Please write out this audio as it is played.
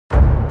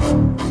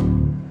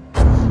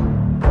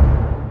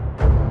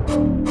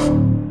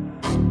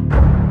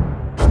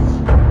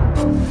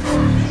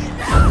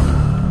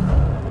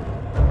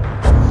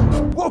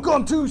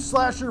Welcome to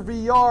Slasher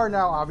VR.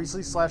 Now,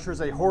 obviously, Slasher is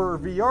a horror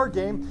VR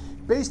game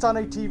based on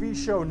a TV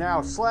show.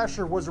 Now,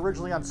 Slasher was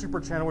originally on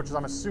Super Channel, which is,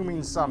 I'm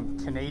assuming, some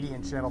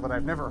Canadian channel that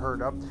I've never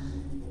heard of.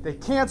 They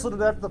canceled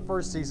it after the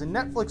first season.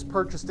 Netflix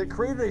purchased it,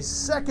 created a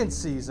second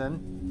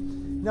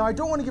season. Now, I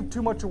don't want to give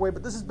too much away,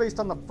 but this is based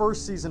on the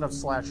first season of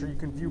Slasher. You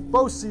can view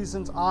both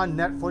seasons on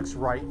Netflix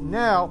right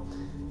now.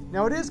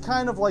 Now, it is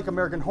kind of like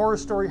American Horror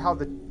Story, how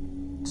the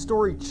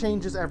story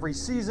changes every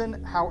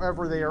season.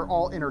 However, they are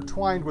all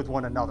intertwined with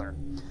one another.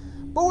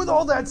 But with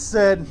all that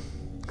said,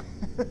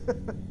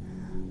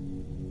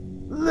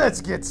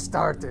 let's get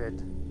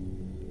started.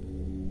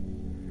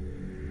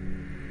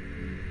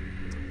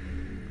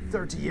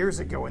 30 years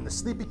ago in the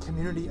sleepy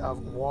community of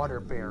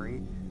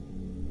Waterbury,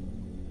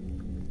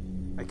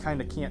 I kind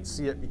of can't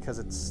see it because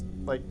it's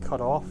like cut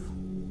off.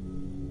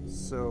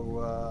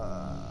 So,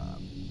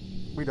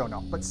 we don't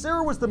know. But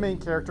Sarah was the main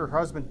character, her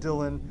husband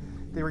Dylan.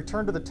 They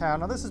returned to the town.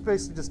 Now this is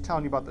basically just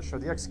telling you about the show.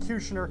 The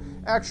executioner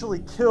actually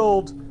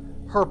killed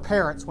her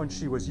parents when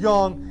she was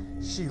young.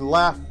 She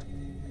left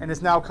and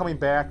is now coming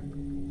back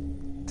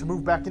to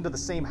move back into the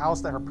same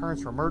house that her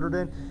parents were murdered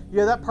in.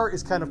 Yeah, that part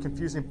is kind of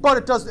confusing, but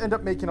it does end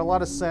up making a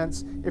lot of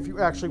sense if you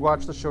actually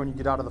watch the show and you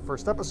get out of the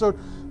first episode.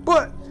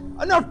 But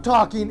enough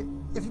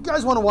talking. If you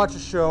guys want to watch a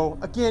show,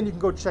 again, you can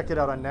go check it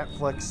out on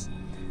Netflix.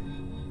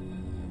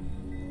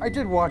 I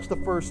did watch the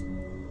first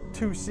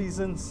 2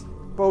 seasons,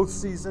 both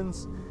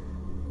seasons.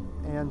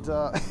 And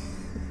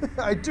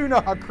I do know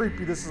how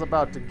creepy this is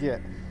about to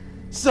get.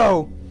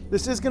 So,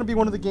 this is going to be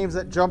one of the games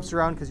that jumps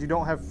around because you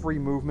don't have free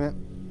movement.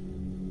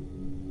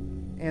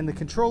 And the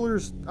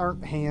controllers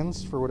aren't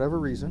hands for whatever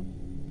reason.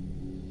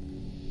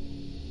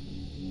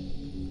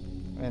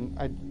 And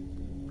I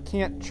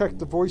can't check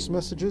the voice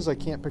messages. I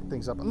can't pick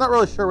things up. I'm not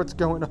really sure what's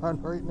going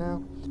on right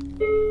now.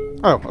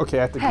 Oh, okay,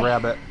 I have to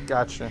grab it.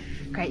 Gotcha.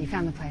 Great, you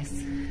found the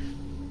place.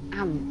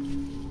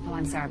 Well,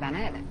 I'm Sarah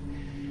Bennett.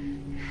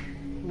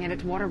 Made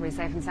it to Waterbury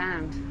safe and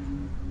sound.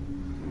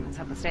 Let's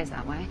hope it stays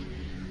that way.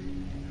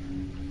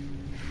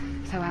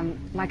 So,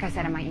 like I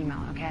said in my email,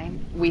 okay?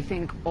 We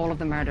think all of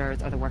the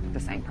murders are the work of the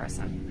same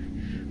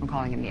person. I'm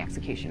calling him the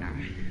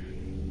executioner.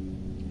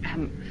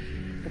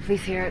 The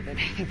police here, they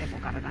think they've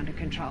all got it under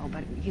control,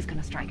 but he's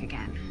gonna strike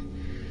again.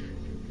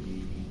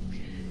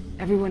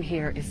 Everyone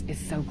here is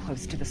so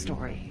close to the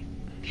story.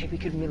 Okay, we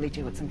could really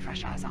do with some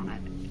fresh eyes on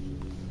it.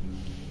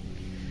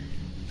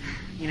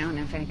 You know, and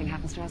if anything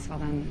happens to us, well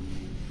then,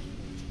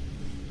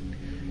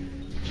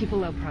 keep a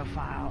low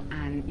profile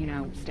and, you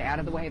know, stay out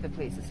of the way of the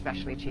police,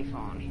 especially Chief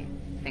Vaughn. He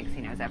thinks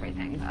he knows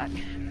everything, but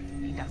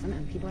he doesn't,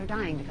 and people are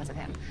dying because of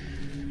him.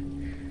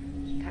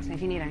 Text me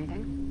if you need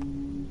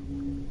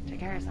anything. Take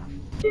care of yourself.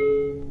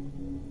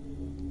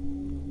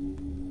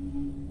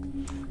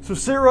 So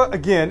Sarah,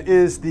 again,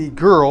 is the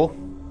girl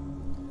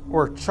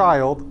or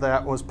child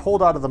that was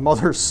pulled out of the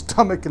mother's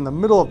stomach in the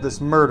middle of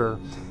this murder.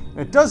 And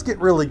it does get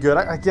really good.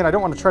 Again, I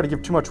don't want to try to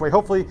give too much away.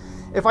 Hopefully,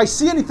 if I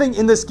see anything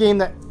in this game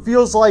that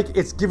feels like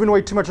it's giving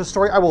away too much of the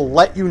story, I will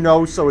let you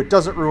know so it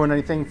doesn't ruin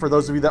anything for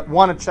those of you that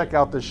want to check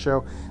out this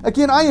show.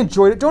 Again, I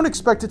enjoyed it. Don't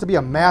expect it to be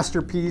a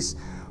masterpiece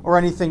or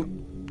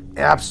anything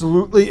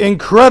absolutely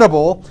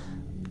incredible.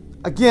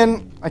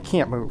 Again, I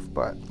can't move,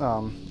 but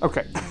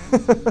okay.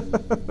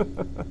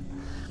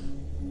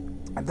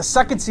 The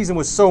second season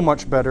was so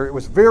much better. It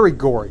was very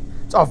gory.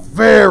 It's a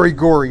very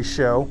gory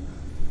show.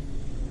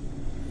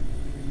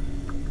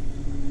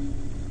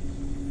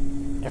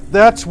 If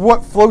that's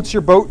what floats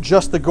your boat,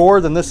 just the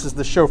gore, then this is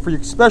the show for you,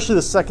 especially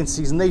the second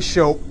season. They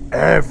show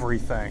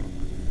everything.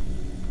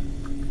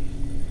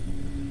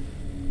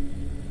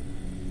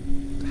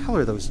 What the hell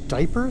are those,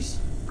 diapers?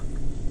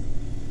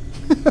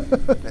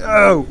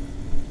 Oh!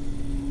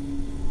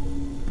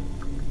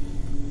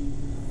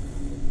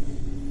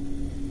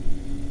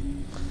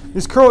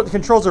 These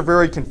controls are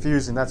very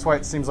confusing. That's why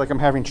it seems like I'm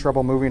having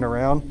trouble moving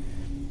around.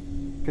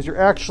 Because you're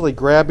actually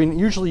grabbing,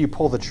 usually you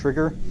pull the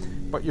trigger,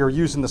 but you're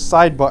using the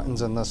side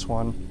buttons in this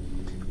one.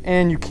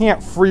 And you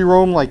can't free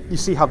roam like you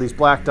see how these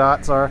black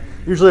dots are.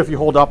 Usually if you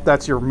hold up,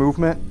 that's your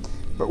movement.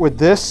 But with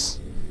this,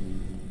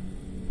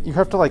 you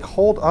have to like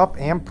hold up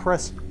and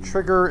press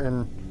trigger,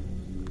 and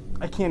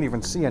I can't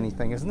even see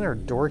anything. Isn't there a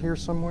door here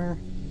somewhere?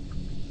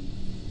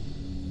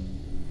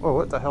 Whoa,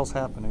 what the hell's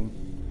happening?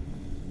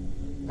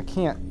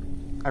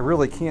 I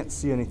really can't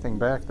see anything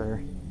back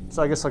there.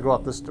 So I guess I'll go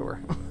out this door.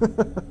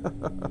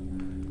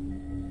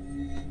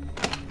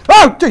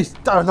 Oh, jeez!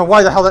 I don't know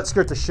why the hell that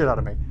scared the shit out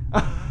of me.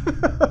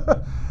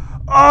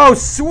 Oh,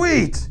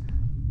 sweet!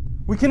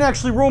 We can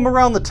actually roam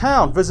around the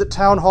town. Visit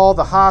town hall,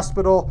 the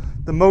hospital,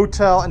 the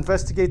motel,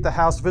 investigate the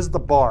house, visit the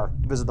bar.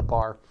 Visit the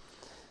bar.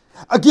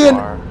 Again,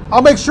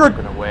 I'll make sure...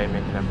 away,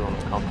 making everyone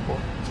comfortable.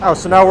 Oh,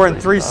 so now we're in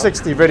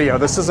 360 video.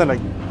 This isn't a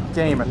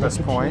game at this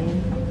point.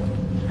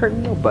 Hurt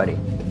nobody.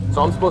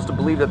 So I'm supposed to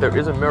believe that there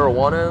isn't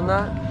marijuana in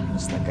that?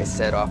 Just like I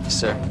said,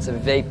 officer, it's a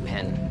vape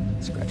pen.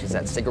 Scratches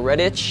that cigarette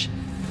itch.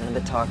 None of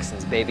the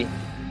toxins, baby.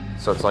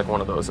 So it's like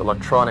one of those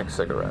electronic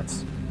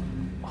cigarettes.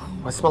 Oh,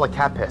 I smell like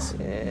cat piss.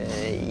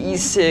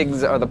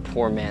 E-cigs are the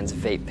poor man's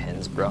vape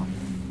pens, bro.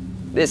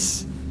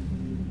 This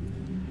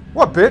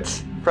What,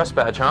 bitch? Press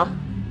badge, huh?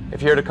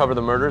 If you're here to cover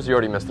the murders, you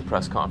already missed the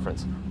press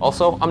conference.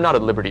 Also, I'm not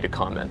at liberty to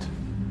comment.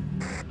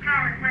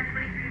 Howard, West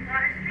 23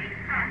 Water Street,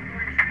 possible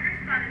intruder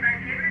spotted by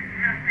neighbors in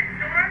house next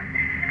door.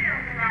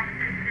 Available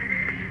officers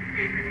visiting.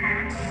 Please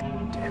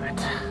respond. Damn it.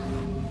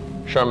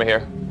 Sharma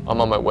here.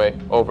 I'm on my way.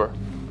 Over.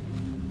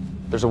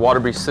 There's a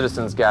Waterbury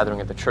citizens gathering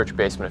at the church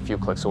basement a few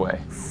clicks away.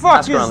 Fuck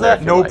Ask is around there that?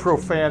 if you No like.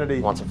 profanity.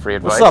 Want some free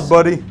advice? What's up,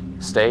 buddy?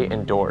 Stay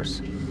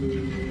indoors.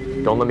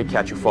 Don't let me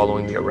catch you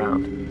following me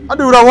around. I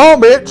do what I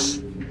want, bitch.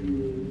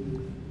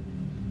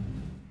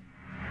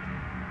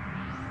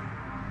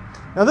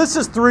 Now this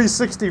is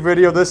 360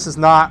 video. This is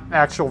not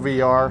actual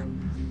VR.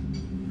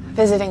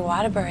 Visiting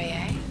Waterbury,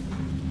 eh?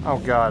 Oh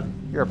God,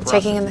 you're a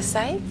Taking in the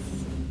sights?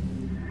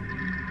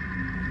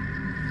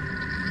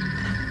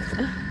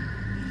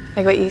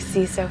 Like what you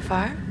see so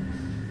far?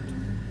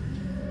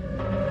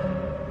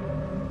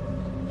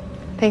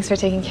 Thanks for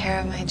taking care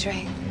of my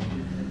drink.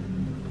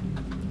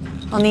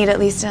 I'll need at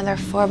least another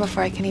 4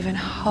 before I can even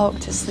hope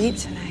to sleep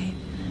tonight.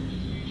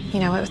 You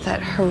know, with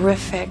that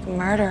horrific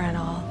murder and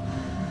all.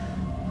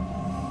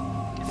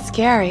 It's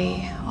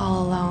scary,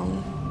 all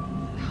alone.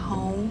 At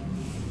home.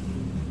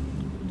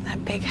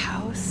 That big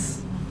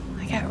house.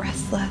 I get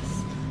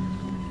restless.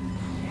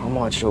 I'll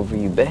watch over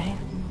you, babe.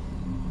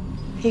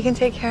 You can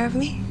take care of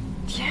me?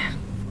 Yeah,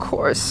 of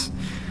course.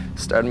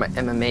 Started my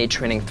MMA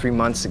training 3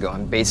 months ago.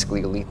 I'm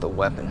basically a lethal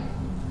weapon.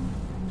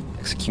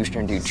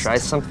 Executioner dude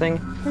tries something.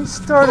 He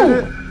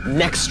started it.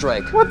 Neck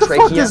strike. What the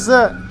fuck is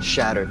that?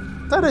 Shattered.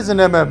 That isn't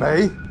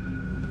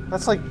MMA.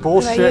 That's like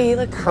bullshit What about you? You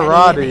look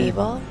karate. ready and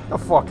able. The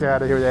fuck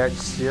out of here with that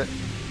shit.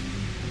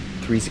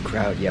 3's a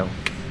crowd, yo.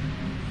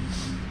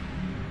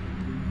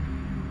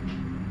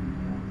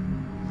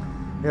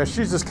 Yeah,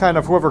 she's just kind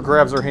of whoever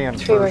grabs her hand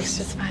 3 works first.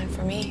 just fine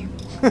for me.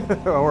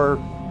 Or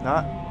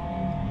not.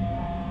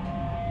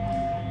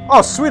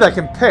 Oh, sweet, I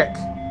can pick.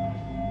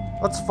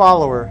 Let's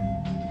follow her.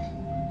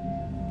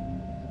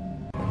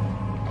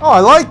 Oh, I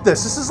like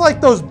this. This is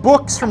like those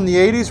books from the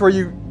 80s where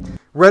you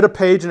read a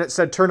page and it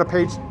said turn to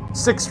page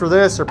 6 for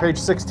this or page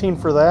 16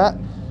 for that.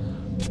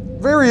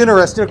 Very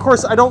interesting. Of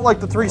course, I don't like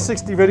the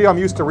 360 video. I'm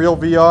used to real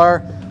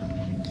VR.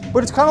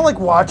 But it's kind of like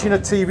watching a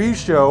TV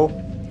show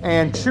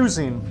and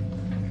choosing.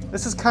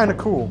 This is kind of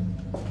cool.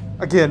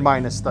 Again,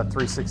 minus the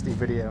 360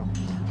 video.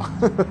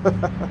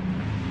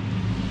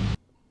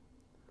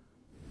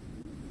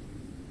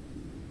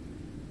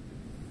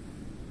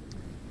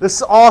 This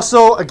is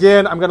also,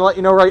 again, I'm going to let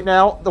you know right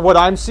now, what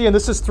I'm seeing.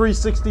 This is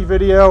 360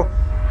 video.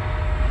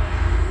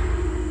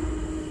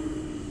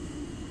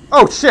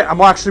 Oh, shit,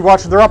 I'm actually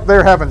watching. They're up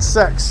there having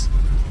sex.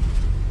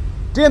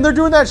 Damn, they're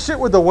doing that shit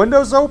with the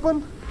windows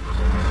open?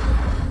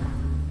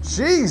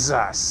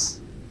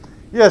 Jesus.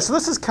 Yeah, so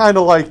this is kind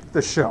of like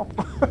the show.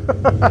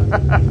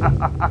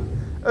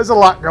 There's a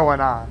lot going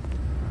on.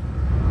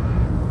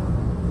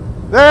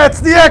 That's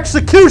the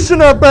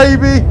executioner,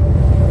 baby!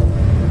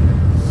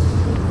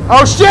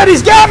 Oh shit,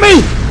 he's got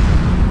me!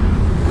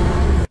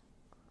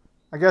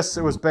 I guess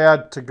it was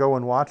bad to go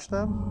and watch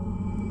them.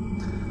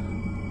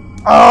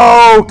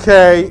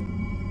 Okay.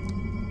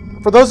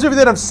 For those of you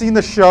that have seen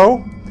the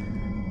show,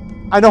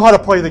 I know how to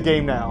play the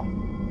game now.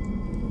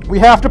 We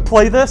have to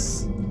play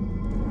this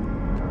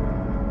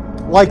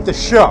like the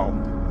show.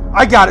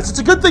 I got it. So it's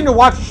a good thing to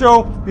watch the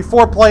show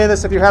before playing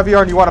this if you have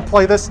VR and you want to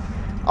play this.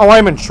 Oh,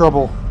 I'm in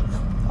trouble.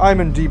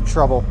 I'm in deep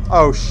trouble.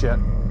 Oh shit.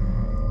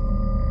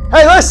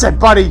 Hey, listen,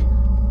 buddy.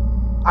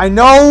 I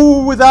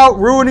know without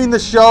ruining the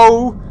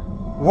show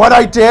what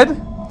I did,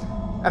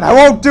 and I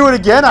won't do it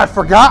again. I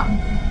forgot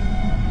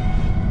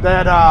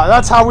that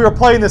that's how we were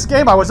playing this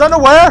game. I was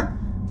unaware.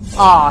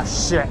 Ah,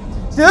 shit.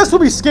 See, this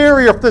would be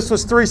scary if this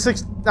was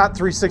 360, not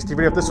 360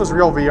 video, if this was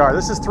real VR.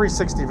 This is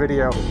 360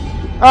 video.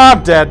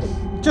 I'm dead.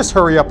 Just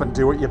hurry up and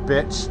do it, you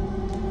bitch.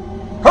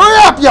 Hurry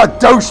up, you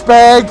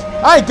douchebag.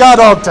 I ain't got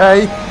all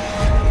day.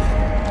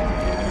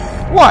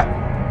 What?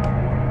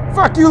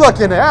 Fuck you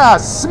looking at? Ah,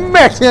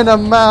 smack in the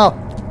mouth.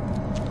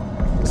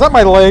 Is that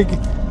my leg?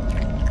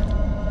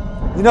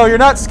 You know, you're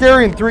not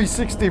scary in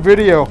 360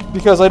 video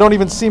because I don't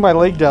even see my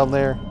leg down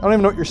there. I don't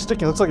even know what you're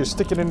sticking. It looks like you're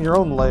sticking in your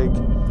own leg.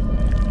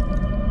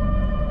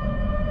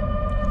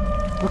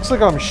 Looks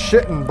like I'm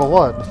shitting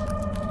blood.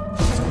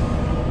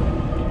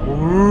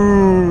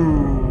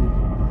 Ooh.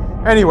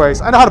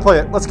 Anyways, I know how to play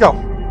it. Let's go.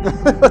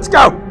 Let's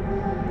go.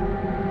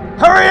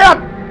 Hurry up.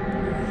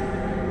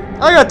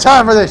 I got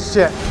time for this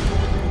shit.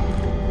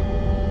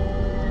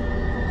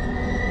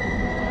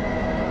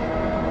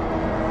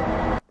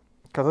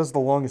 Because this is the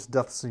longest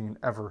death scene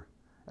ever.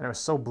 And it was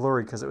so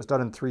blurry because it was done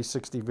in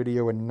 360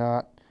 video and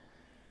not...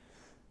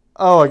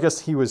 Oh, I guess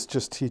he was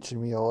just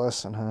teaching me a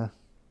lesson, huh?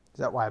 Is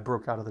that why I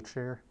broke out of the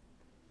chair?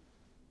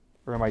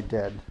 Or am I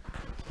dead?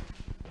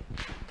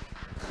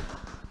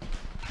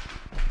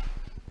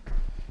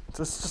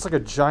 So it's just like a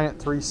giant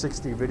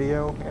 360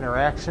 video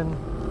interaction.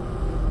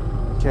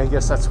 Okay, I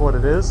guess that's what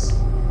it is.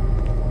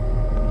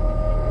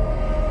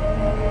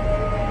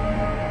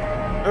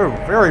 Oh,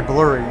 very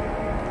blurry.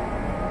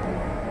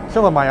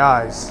 Killing my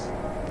eyes.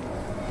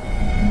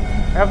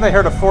 Haven't they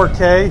heard of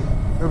 4K?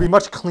 It would be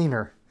much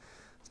cleaner.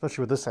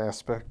 Especially with this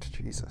aspect.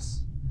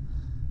 Jesus.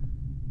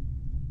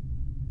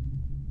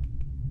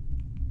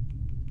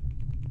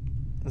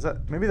 Is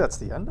that, maybe that's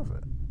the end of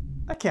it?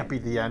 That can't be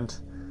the end.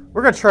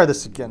 We're gonna try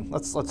this again.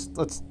 Let's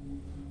let's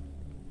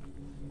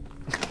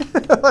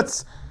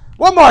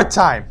one more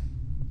time.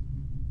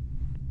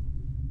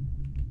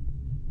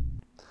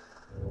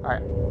 All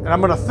right, and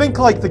I'm gonna think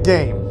like the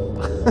game,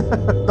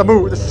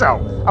 the show.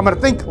 I'm gonna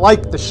think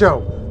like the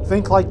show.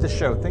 Think like the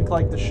show. Think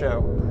like the show.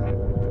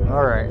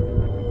 All right.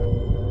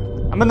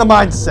 I'm in the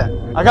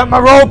mindset. I got my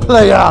role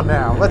play on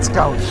now. Let's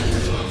go.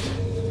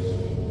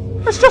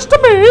 It's just a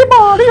me,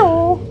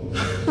 Mario.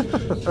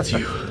 That's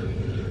you.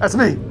 That's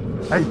me.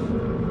 Hey.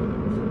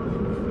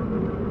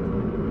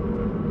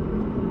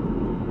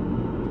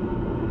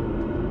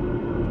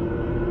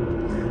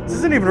 This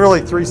isn't even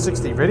really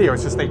 360 video.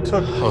 It's just they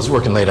took. I was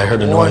working late. I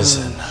heard a noise,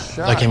 and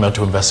I came out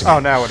to investigate. Oh,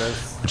 now it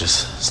is. Which is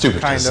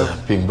stupid because Kind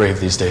of. being brave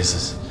these days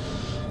is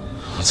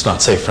it's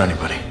not safe for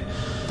anybody.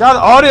 God,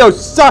 the audio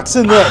sucks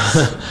in this.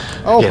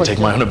 Oh, Can't take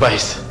my own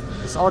advice.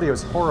 This audio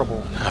is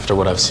horrible. After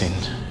what I've seen,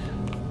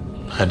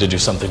 I had to do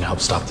something to help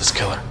stop this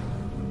killer.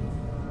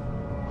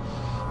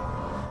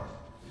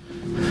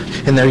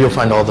 In there, you'll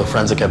find all the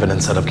forensic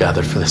evidence that I've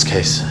gathered for this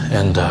case,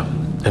 and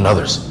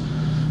others.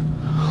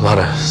 A lot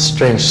of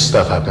strange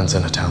stuff happens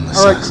in a town this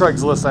All right, size.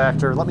 Craigslist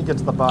actor, let me get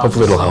to the box.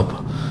 Hopefully it'll help.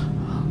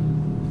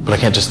 But I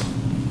can't just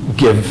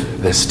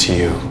give this to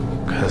you,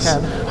 because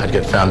I'd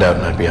get found out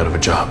and I'd be out of a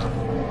job.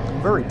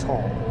 Very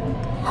tall.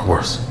 Or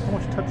worse. How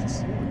much touch the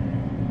ceiling?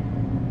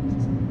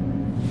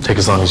 Take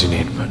as long as you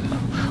need, but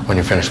when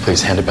you're finished,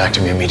 please hand it back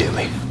to me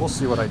immediately. We'll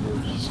see what I do.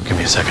 Give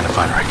me a second to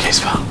find the right case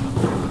file.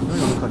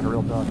 You look like a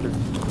real doctor.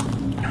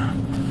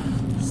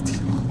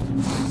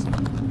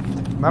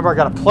 Remember, I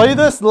gotta play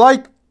this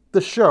like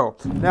the show.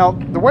 Now,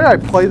 the way I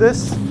play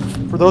this,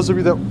 for those of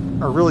you that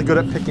are really good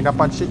at picking up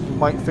on shit, you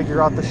might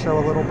figure out the show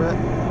a little bit.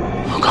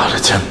 Oh God,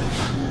 it's him.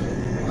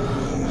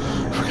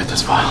 Forget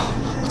this file.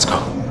 Let's go.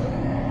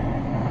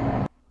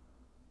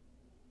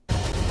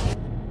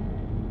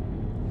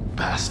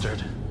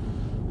 Bastard.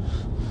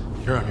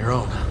 You're on your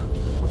own.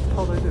 What the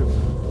hell did I do?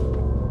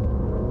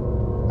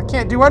 I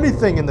can't do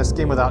anything in this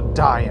game without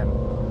dying.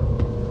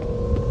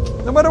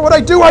 No matter what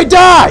I do, I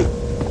die!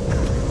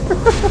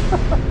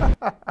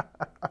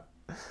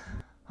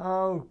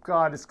 Oh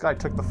God, this guy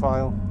took the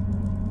file.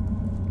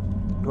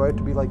 Do I have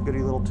to be like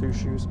goody little two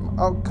shoes?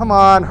 Oh, come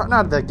on,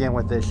 not again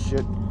with this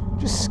shit.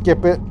 Just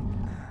skip it.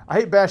 I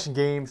hate bashing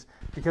games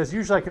because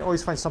usually I can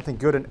always find something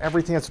good in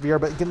everything that's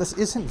VR, but again, this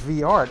isn't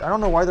VR. I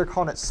don't know why they're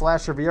calling it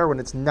slasher VR when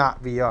it's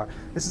not VR.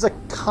 This is a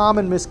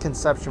common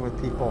misconception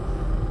with people.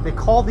 They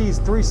call these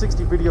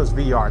 360 videos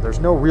VR. There's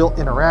no real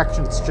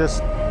interaction, it's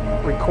just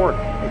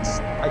recording.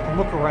 I can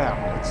look around.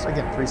 It's,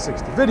 again,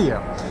 360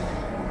 video.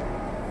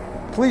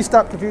 Please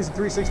stop confusing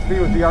 360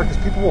 video with VR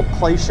because people will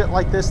play shit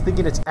like this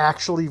thinking it's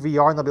actually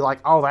VR and they'll be like,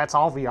 oh, that's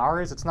all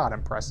VR is? It's not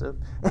impressive.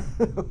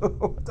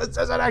 This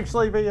isn't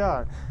actually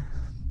VR.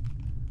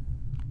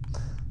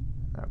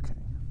 Okay.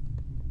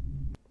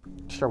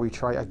 Shall we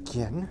try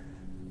again?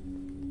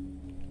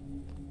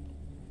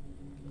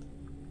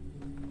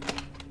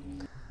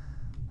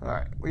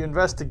 Alright, we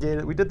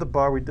investigated. We did the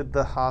bar, we did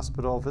the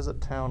hospital,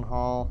 visit town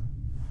hall.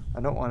 I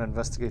don't want to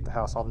investigate the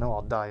house. I'll know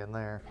I'll die in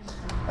there.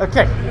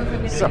 Okay,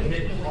 so.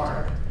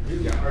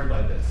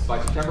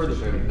 By September, there's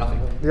going to be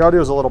nothing. The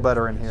audio's a little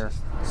better in here.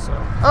 So.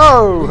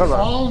 Oh, We hello.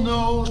 all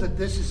know that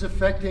this is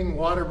affecting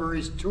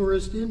Waterbury's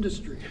tourist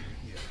industry.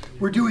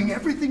 We're doing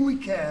everything we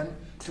can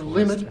to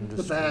limit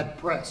the bad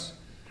press.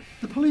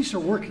 The police are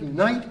working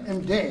night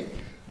and day.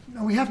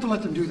 Now, we have to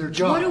let them do their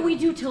job. What do we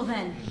do till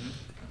then?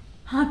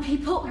 Huh?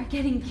 People are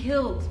getting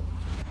killed.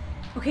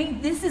 Okay,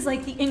 this is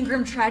like the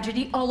Ingram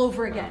tragedy all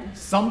over again.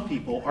 Some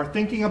people are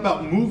thinking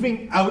about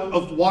moving out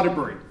of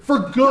Waterbury for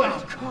good. Now,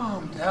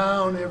 calm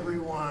down,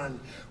 everyone.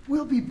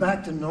 We'll be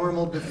back to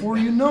normal before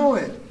you know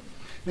it.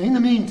 Now, in the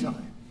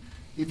meantime,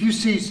 if you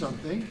see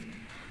something,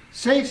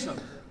 say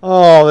something.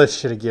 Oh, this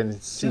shit again.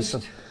 This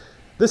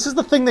is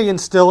the thing they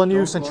instill in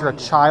you since you're a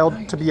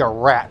child, to be a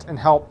rat and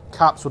help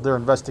cops with their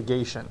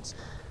investigations.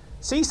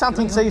 See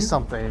something, say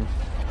something.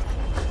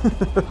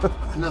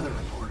 Another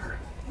reporter.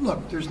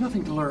 Look, there's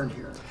nothing to learn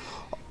here.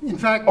 In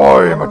fact,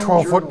 I am a our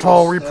 12-foot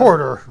tall journalists,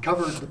 reporter.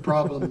 Covered the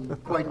problem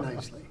quite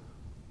nicely.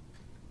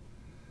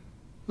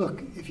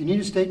 Look, if you need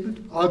a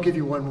statement, I'll give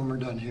you one when we're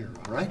done here,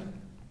 all right?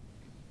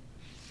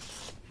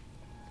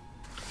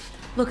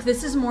 Look,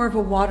 this is more of a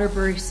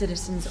Waterbury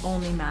citizens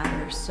only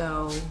matter,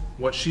 so...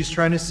 What she's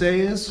trying to say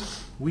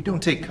is, we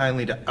don't take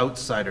kindly to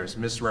outsiders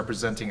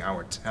misrepresenting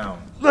our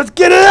town. Let's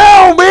get it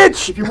out,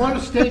 bitch! If you want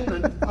a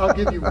statement, I'll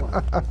give you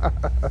one.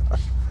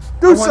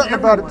 Do something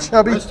about it,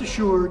 Chubby. Rest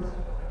assured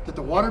that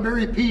the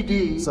Waterbury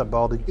PD What's up,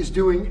 Baldy? is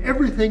doing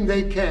everything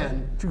they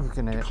can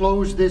to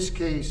close this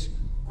case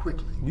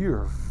quickly.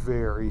 You're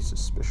very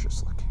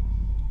suspicious looking.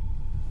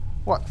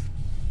 What?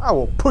 I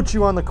will put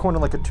you on the corner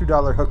like a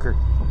 $2 hooker.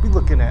 Don't be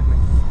looking at me.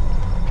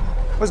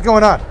 What's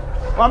going on?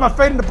 Well, I'm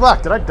fading to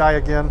black. Did I die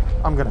again?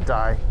 I'm gonna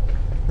die.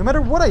 No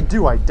matter what I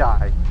do, I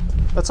die.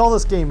 That's all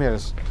this game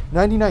is.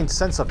 99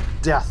 cents of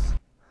death.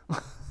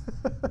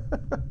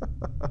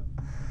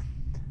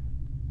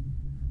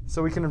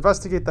 So we can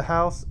investigate the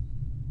house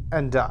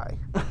and die.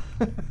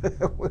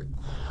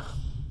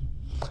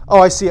 Oh,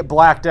 I see it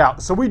blacked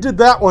out. So we did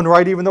that one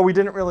right, even though we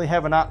didn't really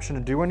have an option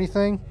to do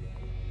anything.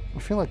 I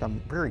feel like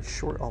I'm very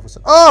short all of a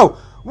sudden.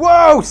 Oh!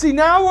 Whoa! See,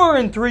 now we're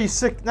in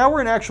 3.6. Now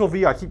we're in actual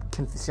VR.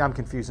 See, I'm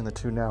confusing the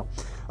two now.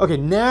 Okay,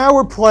 now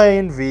we're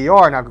playing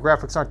VR. Now, the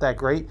graphics aren't that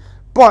great,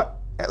 but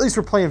at least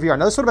we're playing VR.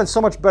 Now, this would have been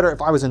so much better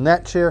if I was in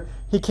that chair.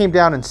 He came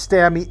down and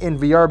stabbed me in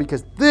VR,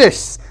 because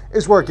this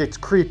is where it gets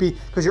creepy,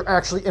 because you're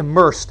actually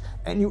immersed,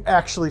 and you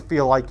actually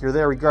feel like you're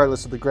there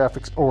regardless of the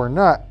graphics or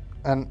not.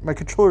 And my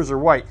controllers are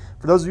white.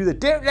 For those of you that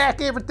don't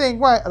like everything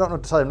white, I don't know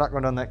what to tell you. I'm not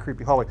going down that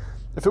creepy hallway.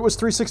 If it was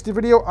 360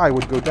 video, I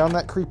would go down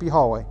that creepy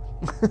hallway.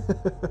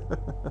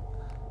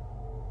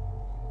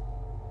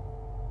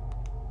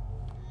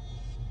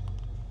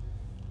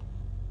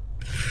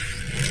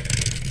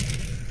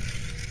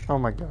 Oh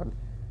my god.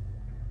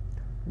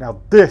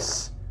 Now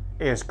this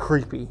is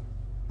creepy.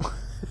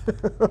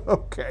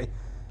 Okay.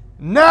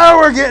 Now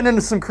we're getting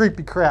into some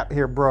creepy crap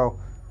here, bro. What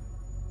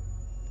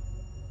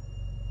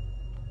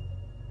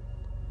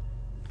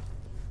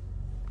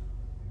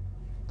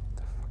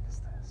the fuck is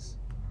this?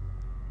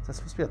 Is that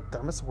supposed to be a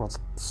thermos? The world's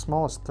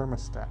smallest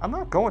thermostat. I'm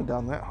not going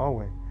down that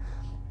hallway.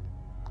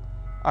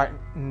 Alright,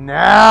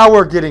 now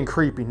we're getting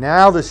creepy.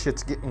 Now this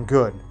shit's getting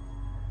good.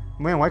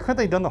 Man, why couldn't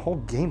they have done the whole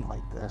game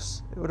like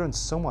this? It would have been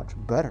so much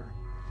better.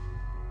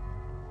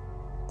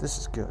 This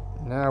is good.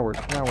 Now we're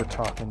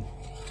talking.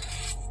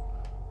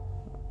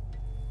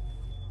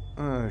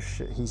 Oh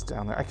shit, he's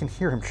down there. I can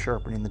hear him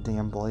sharpening the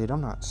damn blade.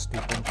 I'm not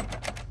stupid.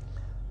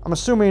 I'm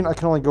assuming I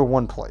can only go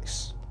one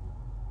place.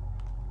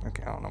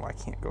 Okay, I don't know why I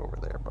can't go over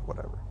there, but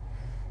whatever.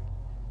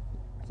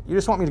 You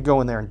just want me to go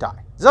in there and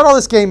die. Is that all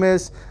this game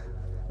is?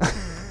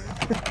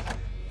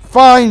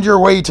 Find your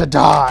way to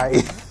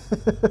die.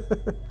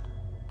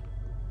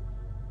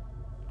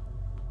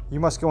 You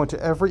must go into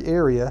every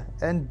area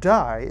and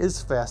die as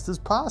fast as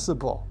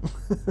possible.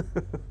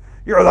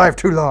 You're alive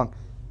too long.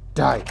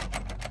 Die.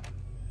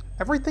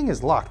 Everything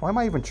is locked. Why am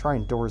I even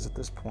trying doors at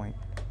this point?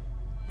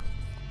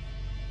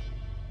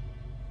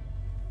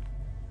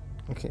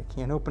 Okay,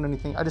 can't open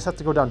anything. I just have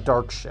to go down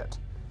dark shit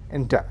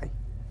and die.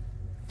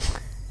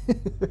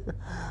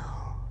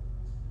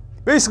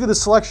 Basically, the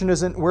selection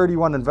isn't where do you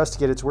want to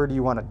investigate, it's where do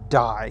you want to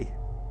die.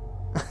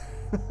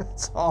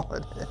 That's all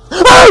it is.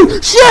 Oh,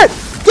 shit!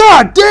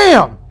 God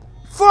damn!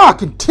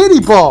 Fucking titty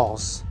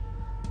balls!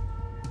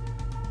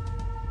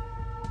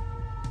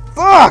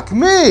 Fuck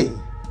me!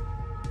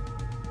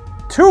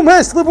 2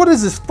 minutes? What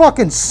is this,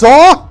 fucking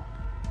Saw?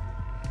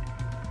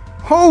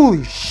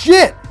 Holy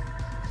shit!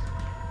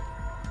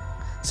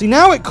 See,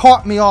 now it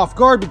caught me off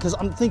guard because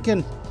I'm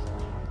thinking...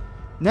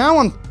 Now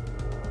I'm...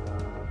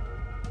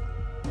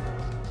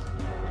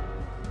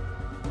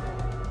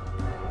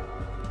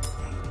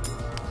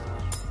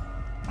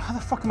 How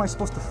the fuck am I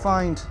supposed to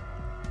find...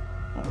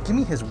 Oh, give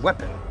me his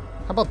weapon.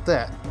 How about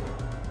that,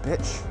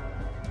 bitch?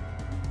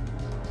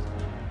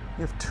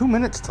 You have 2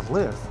 minutes to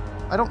live.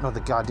 I don't know the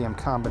goddamn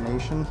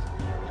combination.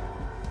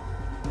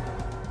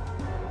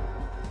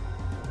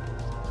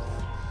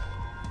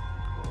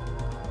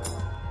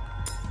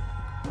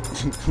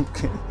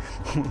 Okay.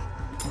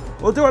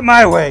 We'll do it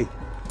my way.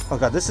 Oh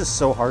god, this is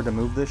so hard to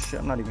move this shit.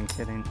 I'm not even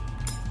kidding.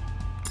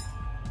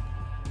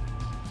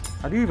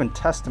 How do you even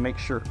test to make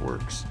sure it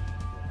works?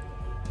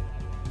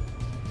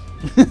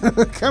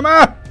 Come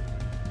on!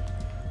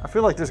 I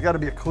feel like there's got to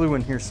be a clue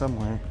in here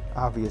somewhere,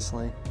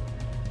 obviously.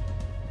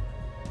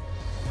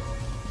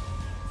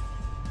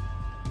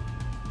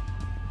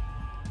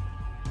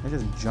 I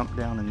just jump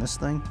down in this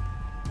thing?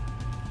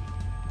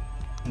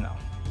 No.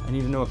 I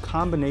need to know a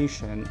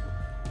combination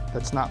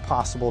that's not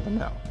possible to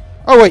know.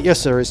 Oh wait,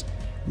 yes there is.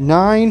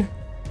 9.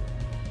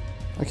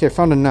 Okay, I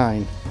found a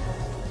 9.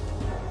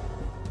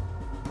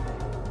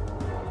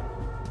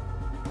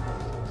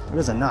 It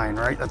is a 9,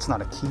 right? That's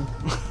not a key.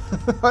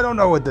 I don't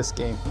know with this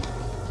game.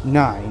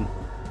 9.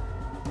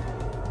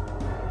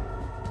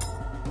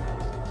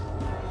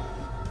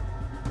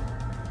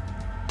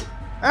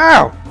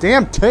 Ow!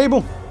 Damn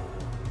table!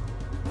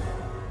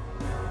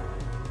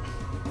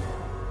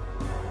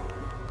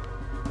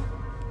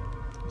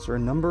 Is there a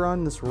number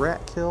on this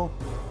rat kill?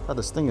 Oh,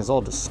 this thing is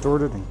all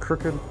distorted and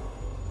crooked.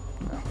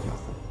 No,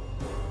 nothing.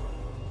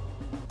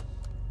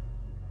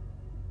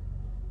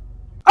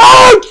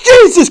 Oh,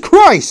 Jesus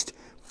Christ!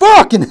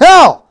 Fucking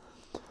hell!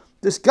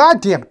 This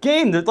goddamn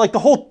game, like the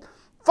whole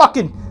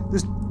fucking...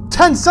 There's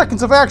 10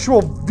 seconds of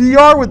actual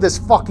VR with this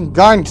fucking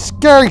guy and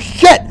scary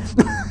shit!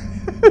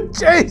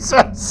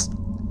 Jesus!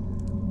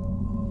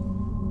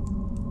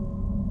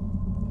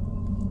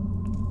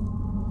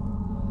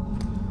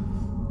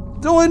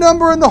 The only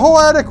number in the whole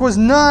attic was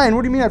 9.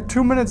 What do you mean I have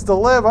 2 minutes to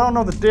live? I don't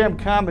know the damn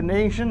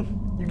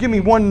combination. You give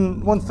me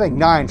one thing,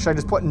 9. Should I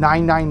just put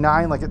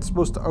 999 like it's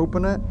supposed to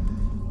open it?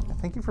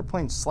 Thank you for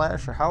playing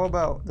Slasher. How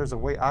about there's a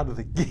way out of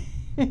the game?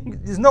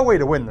 There's no way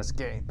to win this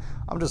game.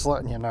 I'm just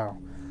letting you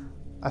know.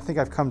 I think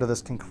I've come to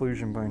this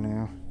conclusion by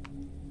now.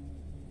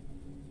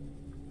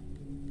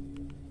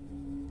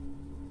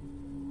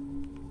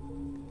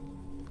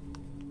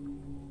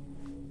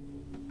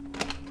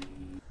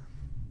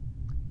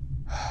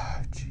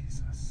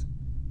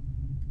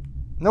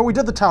 No, we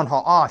did the town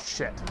hall. Aw,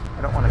 shit.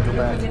 I don't want to go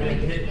back.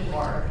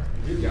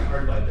 You got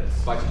hard by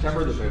this. By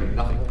September, there's going to be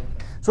nothing.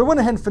 So I went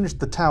ahead and finished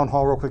the town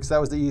hall real quick because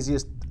that was the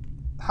easiest.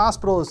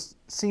 Hospital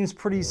seems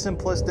pretty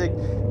simplistic.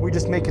 We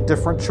just make a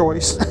different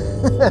choice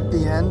at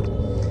the end,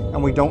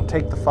 and we don't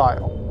take the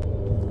file.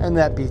 And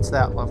that beats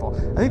that level.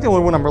 I think the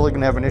only one I'm really going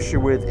to have an issue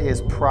with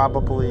is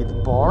probably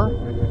the bar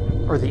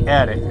or the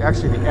attic.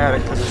 Actually, the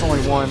attic, because there's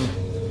only one.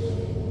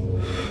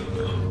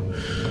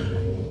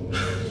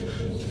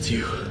 It's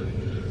you.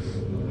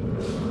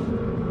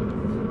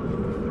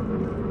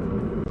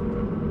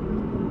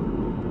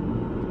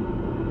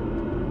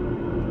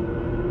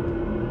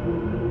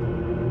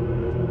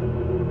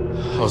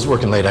 I was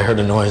working late, I heard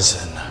a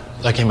noise, and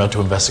I came out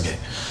to investigate.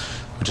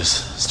 Which is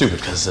stupid,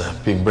 because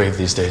being brave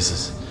these days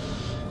is...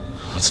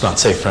 it's not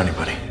safe for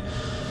anybody.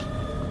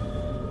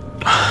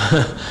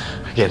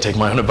 I can't take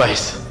my own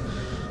advice.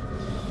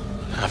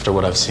 After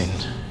what I've seen,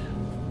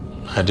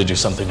 I had to do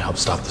something to help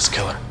stop this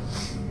killer.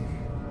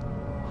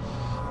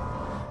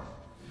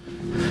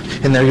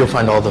 In there you'll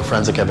find all the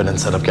forensic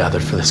evidence that I've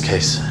gathered for this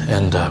case,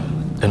 and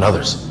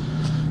others.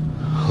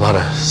 A lot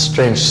of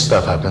strange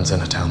stuff happens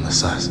in a town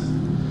this size.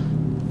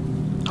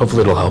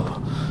 Hopefully it'll help.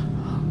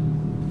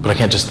 But I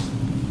can't just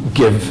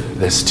give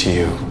this to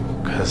you,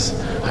 because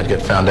I'd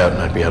get found out and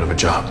I'd be out of a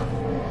job.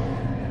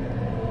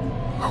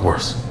 Or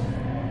worse.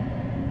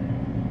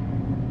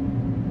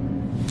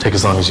 Take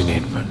as long as you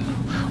need, but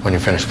when you're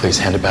finished, please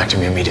hand it back to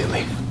me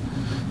immediately.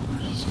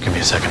 Just give me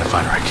a second to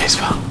find the right case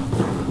file.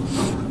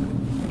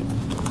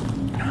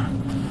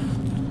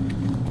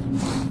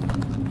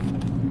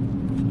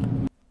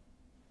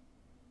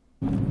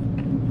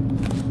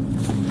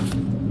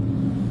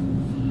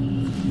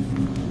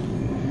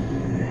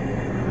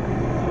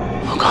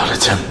 Oh God,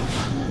 it's him.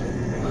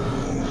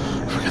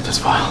 Forget this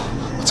file.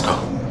 Let's go.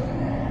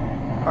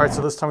 All right,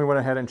 so this time we went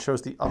ahead and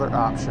chose the other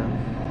option.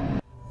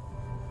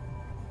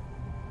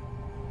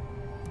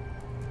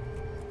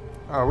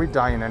 Oh, are we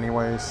dying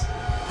anyways?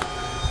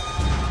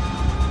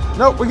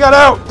 Nope, we got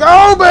out.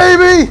 Go,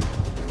 baby!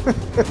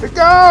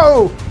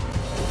 Go!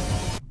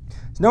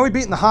 So now we've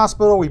beaten the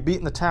hospital, we've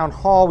beaten the town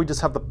hall, we just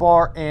have the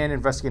bar and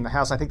investigating the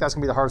house. I think that's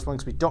going to be the hardest one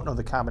because we don't know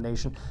the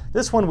combination.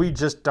 This one, we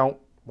just don't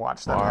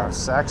watch them have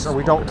sex, or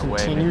we don't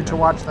continue to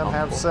watch them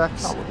have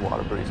sex. Not what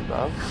Waterbury's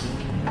about.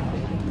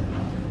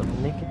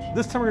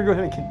 This time we're going to go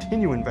ahead and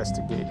continue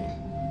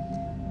investigating.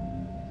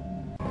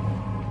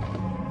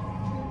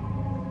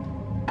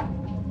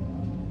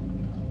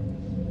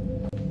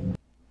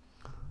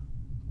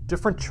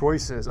 Different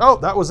choices. Oh,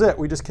 that was it.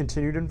 We just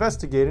continued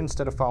investigating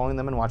instead of following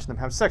them and watching them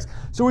have sex.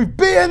 So we've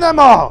beaten them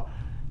all,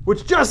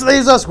 which just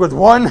leaves us with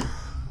one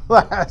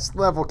last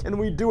level. Can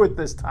we do it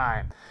this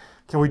time?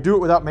 Can we do it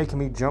without making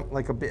me jump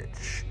like a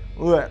bitch?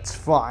 Let's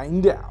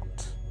find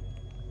out.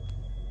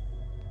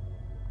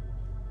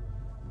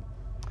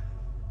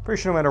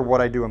 Pretty sure no matter what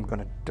I do, I'm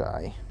going to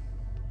die.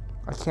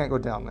 I can't go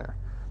down there.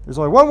 There's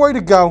only one way to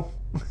go.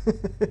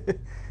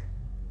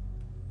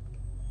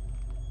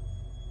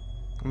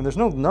 I mean, there's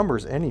no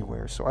numbers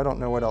anywhere, so I don't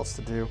know what else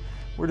to do.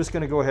 We're just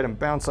going to go ahead and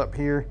bounce up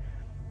here,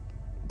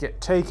 get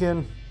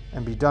taken,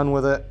 and be done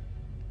with it.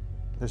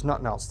 There's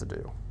nothing else to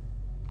do.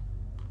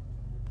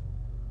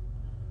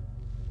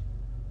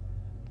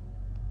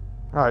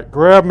 All right,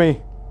 grab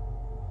me.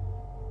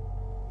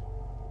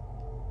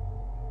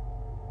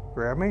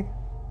 Grab me?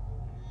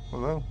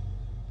 Hello?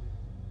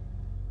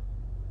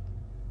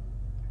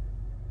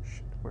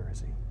 Shit, where is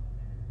he?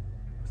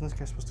 Isn't this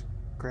guy supposed to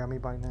grab me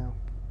by now?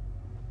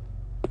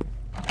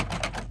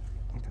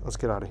 Okay, let's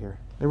get out of here.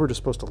 Maybe we're just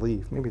supposed to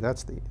leave. Maybe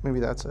that's it. Maybe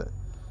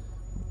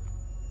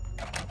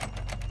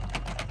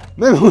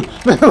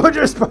we're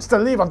just supposed to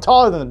leave. I'm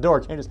taller than the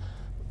door. Can't just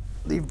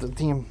leave the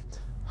damn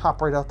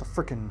hop right out the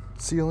frickin'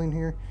 ceiling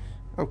here.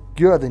 Oh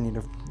God, they need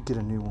to get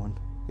a new one.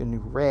 Get a new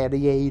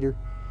radiator.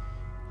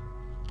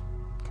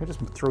 Can I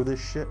just throw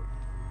this shit?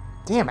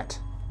 Damn it.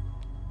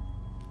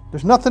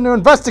 There's nothing to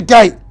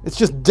investigate. It's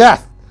just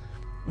death.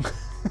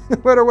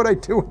 No matter what I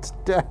do, it's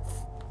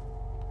death.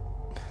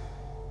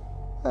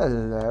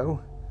 Hello,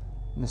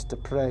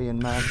 Mr. Praying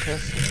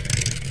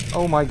Mantis.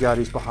 Oh my God,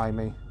 he's behind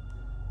me.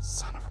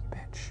 Son of a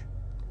bitch.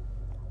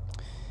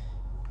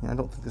 Yeah, I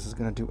don't think this is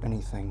going to do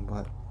anything,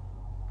 but...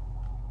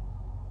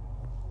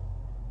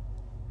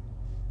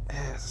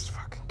 this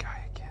fucking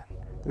guy again.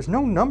 There's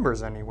no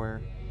numbers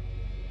anywhere.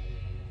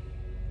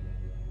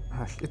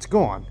 Gosh, it's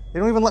gone. They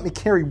don't even let me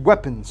carry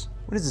weapons.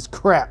 What is this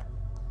crap?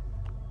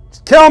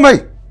 Just kill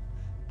me!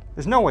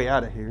 There's no way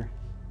out of here.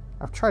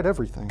 I've tried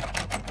everything.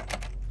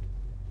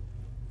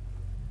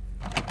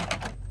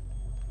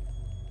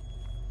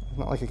 It's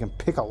not like I can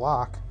pick a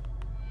lock.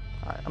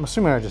 All right, I'm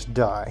assuming I just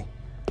die.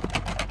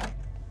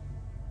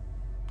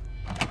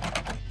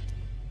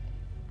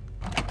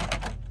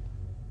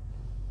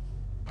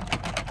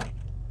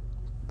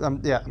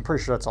 Yeah, I'm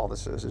pretty sure that's all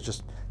this is. It's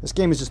just, this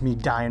game is just me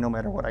dying no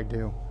matter what I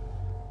do.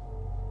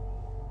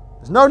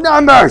 There's no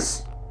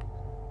numbers!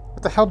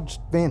 What the hell just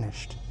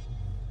vanished?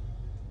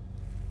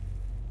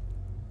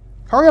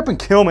 Hurry up and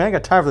kill me. I ain't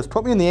got time for this.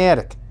 Put me in the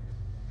attic.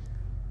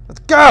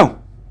 Let's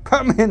go!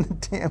 Put me in the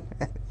damn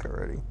attic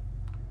already.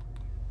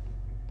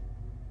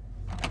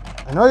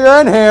 I know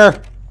you're in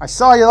here. I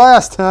saw you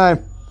last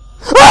time.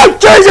 Oh,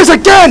 Jesus,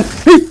 again!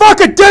 He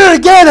fucking did it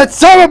again, that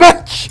son of a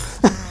bitch!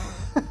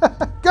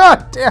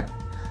 God damn.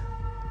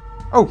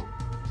 Oh,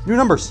 new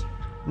numbers.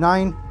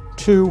 9,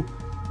 2.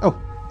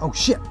 Oh,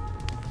 shit.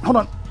 Hold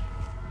on.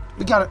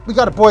 We got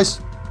it,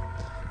 boys.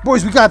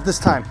 Boys, we got it this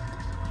time.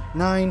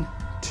 9,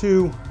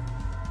 2.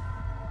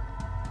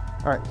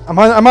 All right,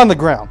 I'm on the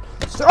ground.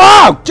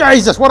 Oh,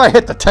 Jesus, what, I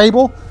hit the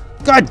table?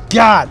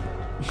 God.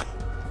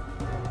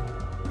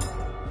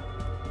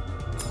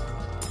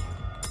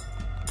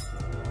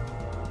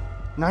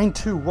 9,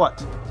 2,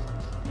 what?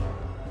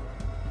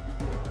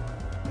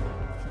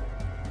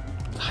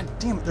 God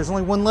damn it, there's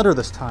only one letter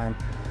this time.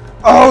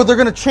 Oh, they're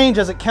gonna change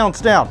as it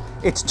counts down.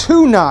 It's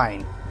 2,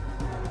 9.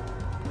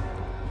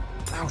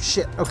 Oh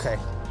shit, okay.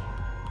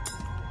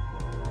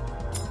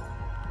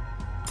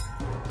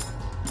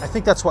 I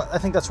think that's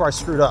where I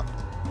screwed up.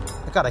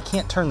 God, I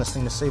can't turn this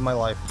thing to save my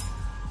life.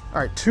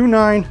 Alright, 2,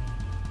 9.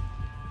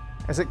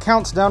 As it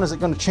counts down, is it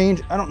gonna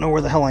change? I don't know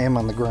where the hell I am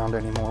on the ground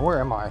anymore. Where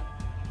am I?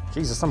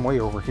 Jesus, I'm way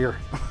over here.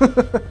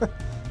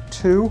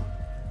 2.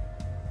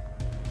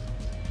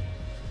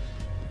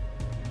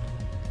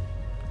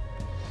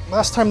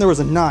 Last time there was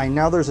a 9,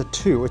 now there's a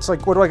 2. It's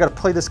like, what do I gotta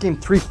play this game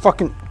 3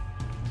 fucking...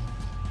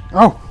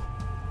 Oh!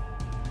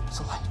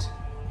 So late.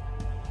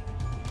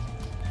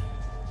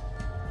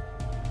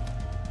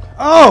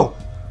 Oh!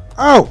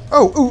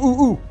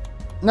 Ooh.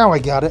 Now I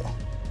got it.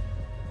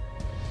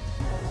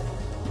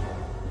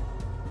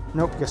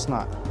 Nope, guess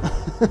not.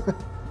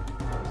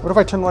 What if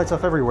I turn the lights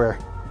off everywhere?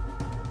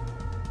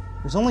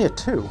 There's only a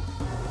 2.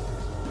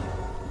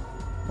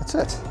 That's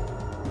it.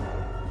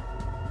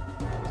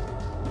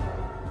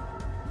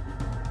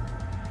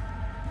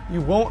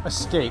 You won't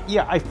escape.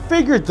 Yeah, I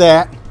figured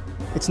that.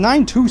 It's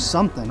 9, 2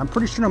 something. I'm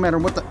pretty sure no matter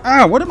what the...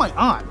 Ah, what am I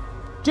on?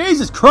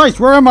 Jesus Christ,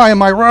 where am I in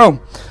my room?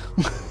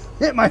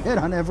 Hit my head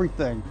on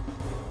everything.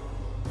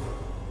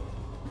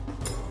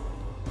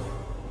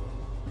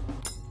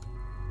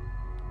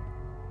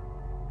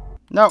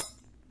 No.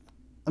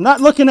 I'm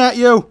not looking at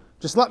you.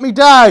 Just let me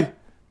die.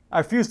 I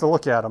refuse to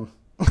look at him.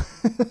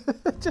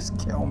 Just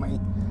kill me.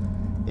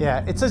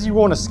 Yeah, it says you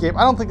won't escape.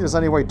 I don't think there's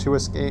any way to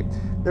escape.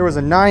 There was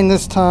a 9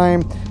 this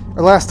time.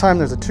 Or last time,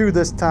 there's a 2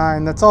 this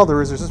time. That's all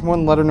there is. There's just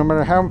one letter. No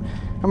matter how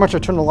much I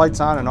turn the lights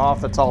on and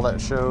off, that's all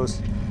that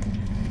shows.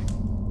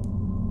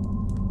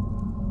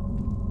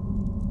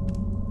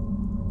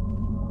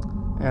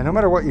 Yeah, no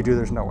matter what you do,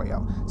 there's no way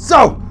out.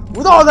 So,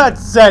 with all that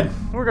said,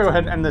 we're going to go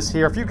ahead and end this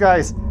here. If you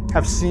guys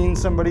have seen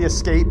somebody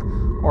escape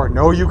or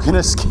know you can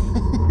escape,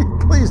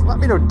 please let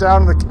me know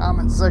down in the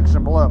comment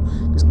section below.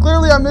 Because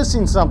clearly I'm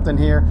missing something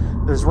here.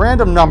 There's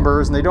random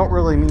numbers and they don't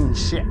really mean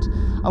shit.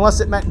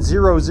 Unless it meant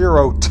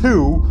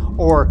 002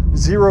 or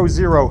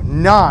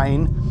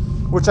 009,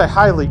 which I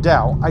highly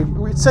doubt.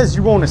 It says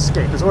you won't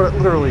escape, is what it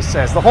literally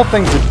says. The whole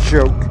thing's a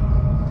joke.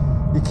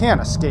 You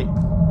can't escape.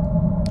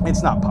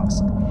 It's not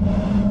possible.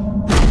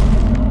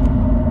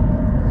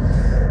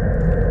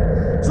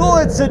 So all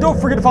that said, don't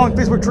forget to follow me on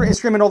Facebook, Twitter,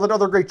 Instagram, and all that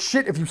other great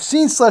shit. If you've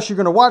seen Slash, you're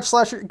going to watch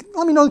Slash,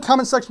 let me know in the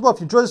comment section below. If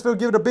you enjoyed this video,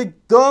 give it a big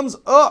thumbs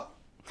up.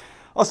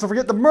 Also, don't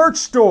forget the merch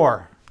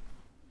store.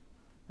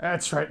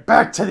 That's right,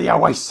 back to the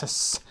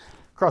Oasis.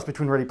 Cross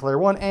between Ready Player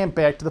One and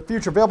Back to the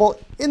Future. Available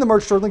in the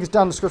merch store. Link is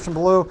down in the description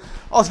below.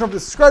 Also, don't forget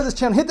to subscribe to this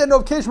channel. Hit that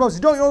notification bell so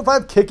you don't know if I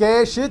have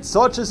kick-ass shit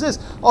such as this.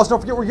 Also, don't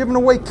forget we're giving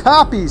away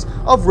copies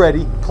of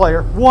Ready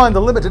Player One, the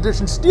limited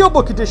edition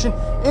Steelbook edition,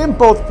 in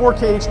both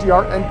 4K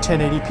HDR and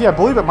 1080p. I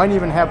believe it might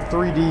even have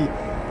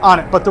 3D on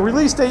it. But the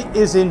release date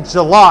is in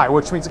July,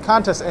 which means the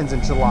contest ends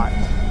in July.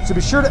 So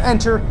be sure to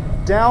enter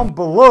down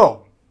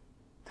below.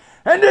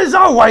 And as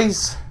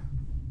always,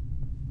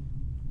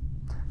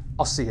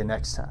 I'll see you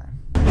next time.